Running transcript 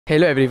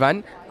Hello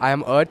everyone, I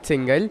am Earth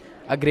Singhal,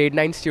 a grade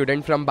 9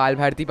 student from Bal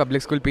Bharati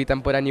Public School,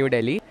 Pitampura, New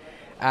Delhi.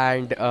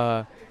 And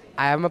I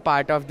am a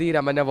part of the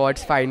Raman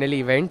Awards final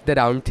event, the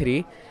round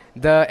 3.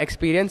 The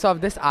experience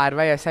of this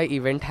RYSI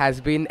event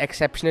has been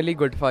exceptionally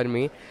good for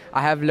me.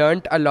 I have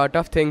learnt a lot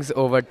of things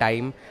over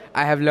time.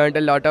 I have learnt a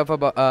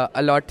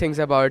lot things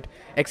about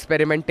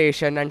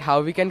experimentation and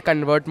how we can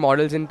convert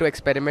models into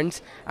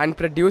experiments and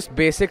produce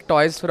basic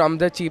toys from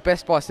the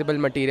cheapest possible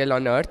material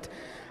on earth.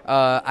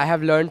 I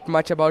have learned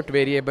much about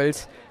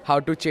variables, how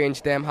to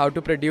change them, how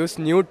to produce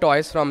new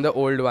toys from the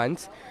old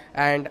ones,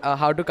 and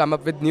how to come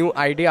up with new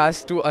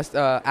ideas to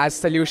as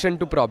solution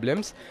to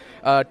problems.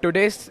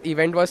 Today's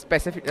event was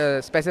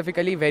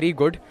specifically very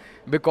good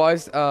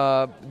because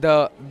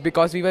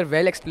because we were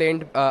well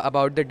explained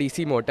about the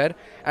DC motor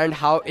and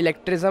how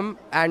electrism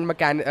and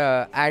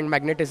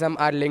magnetism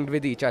are linked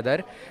with each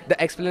other.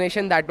 The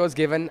explanation that was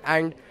given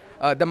and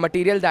the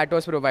material that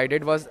was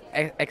provided was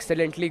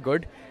excellently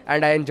good,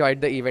 and I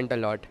enjoyed the event a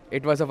lot.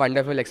 It was a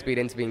wonderful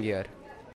experience being here.